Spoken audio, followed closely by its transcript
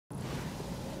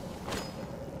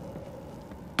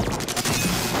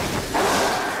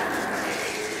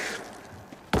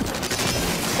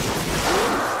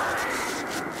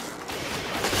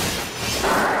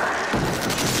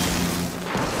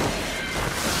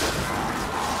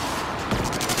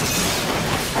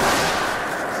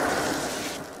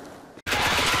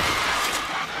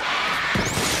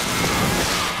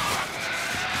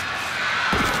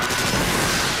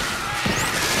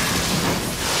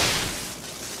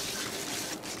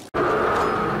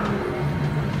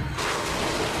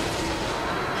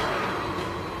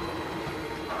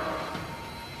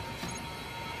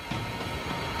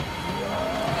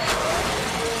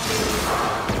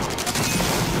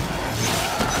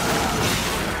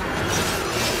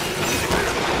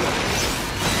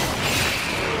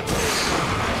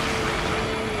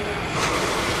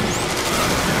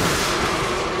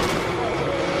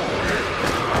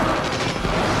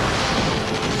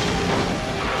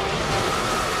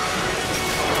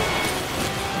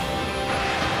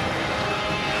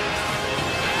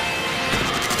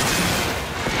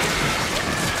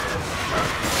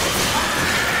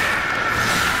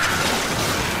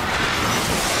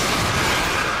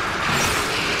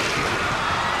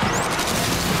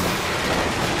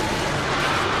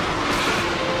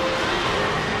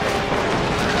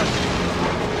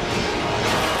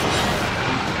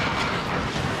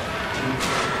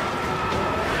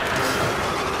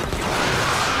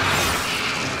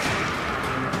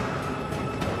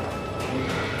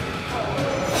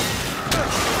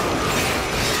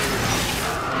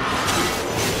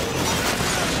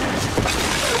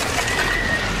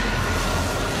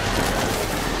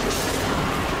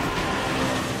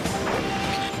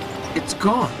it's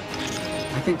gone.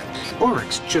 I think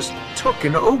Oryx just took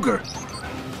an ogre.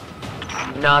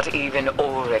 Not even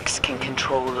Oryx can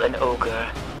control an ogre.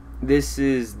 This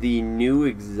is the new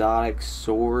exotic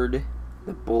sword,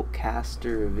 the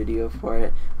Boltcaster, a video for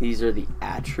it. These are the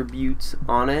attributes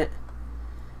on it.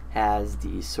 Has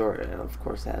the sword, and of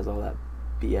course it has all that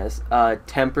BS.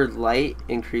 Tempered light,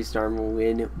 increased armor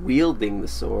when wielding the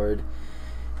sword.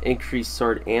 Increased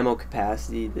sword ammo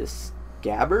capacity, the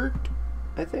scabbard,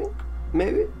 I think?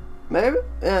 Maybe?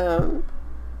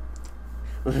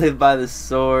 Live by the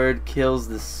sword,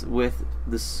 kills with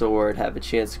the sword, have a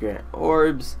chance to grant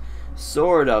orbs.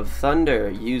 Sword of Thunder,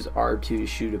 use R2 to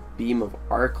shoot a beam of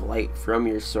arc light from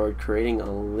your sword, creating a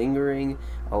lingering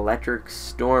electric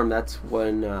storm. That's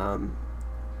when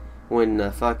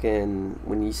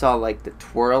you saw like the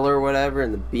twirl or whatever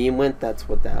and the beam went, that's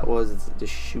what that was. It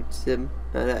just shoots him.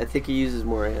 I think he uses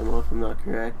more ammo if I'm not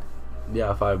correct.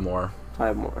 Yeah, 5 more.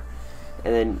 5 more.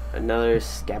 And then another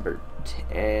scabbard.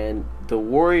 And the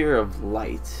Warrior of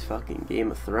Light. Fucking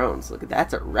Game of Thrones. Look,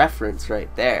 that's a reference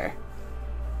right there.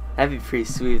 That'd be pretty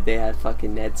sweet if they had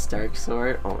fucking Ned Stark's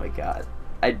sword. Oh my god.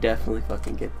 I'd definitely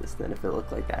fucking get this then if it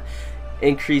looked like that.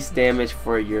 Increased damage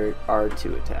for your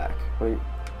R2 attack.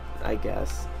 I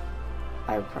guess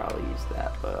I would probably use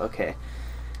that, but okay.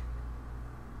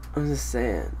 I'm just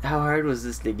saying, how hard was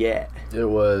this to get? It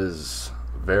was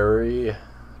very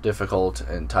difficult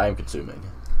and time consuming.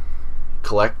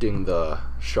 Collecting the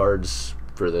shards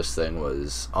for this thing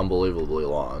was unbelievably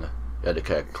long. You had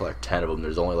to collect 10 of them.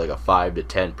 There's only like a 5 to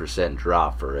 10%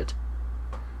 drop for it.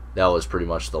 That was pretty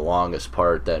much the longest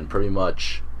part. Then pretty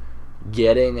much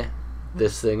getting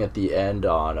this thing at the end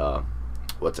on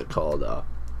what's it called,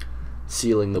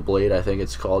 Sealing the Blade, I think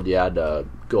it's called. You had to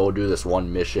go do this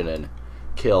one mission and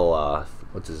kill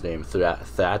what's his name,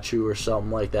 Thatchu or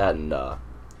something like that, and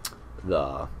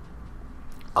the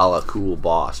Ala-Cool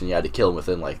boss, and you had to kill him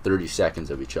within like 30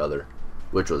 seconds of each other,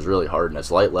 which was really hard, and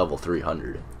it's light level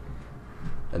 300,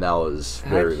 and that was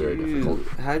very difficult.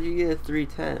 How'd you get a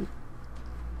 310?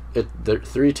 The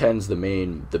 310's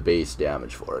the base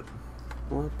damage for it.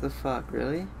 What the fuck,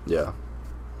 really? Yeah.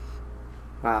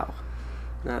 Wow.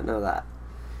 Not know that.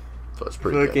 So it's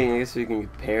pretty good. I guess we can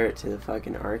compare it to the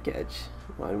fucking Arc Edge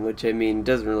one, which I mean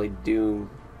doesn't really do.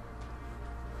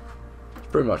 It's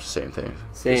pretty much the same thing.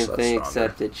 Same thing,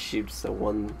 except it shoots the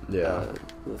one, yeah,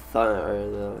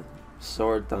 the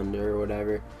sword thunder or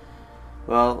whatever.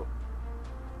 Well,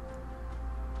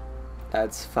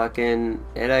 that's fucking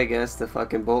it, I guess. The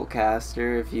fucking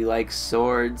Boltcaster. If you like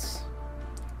swords,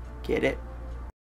 get it.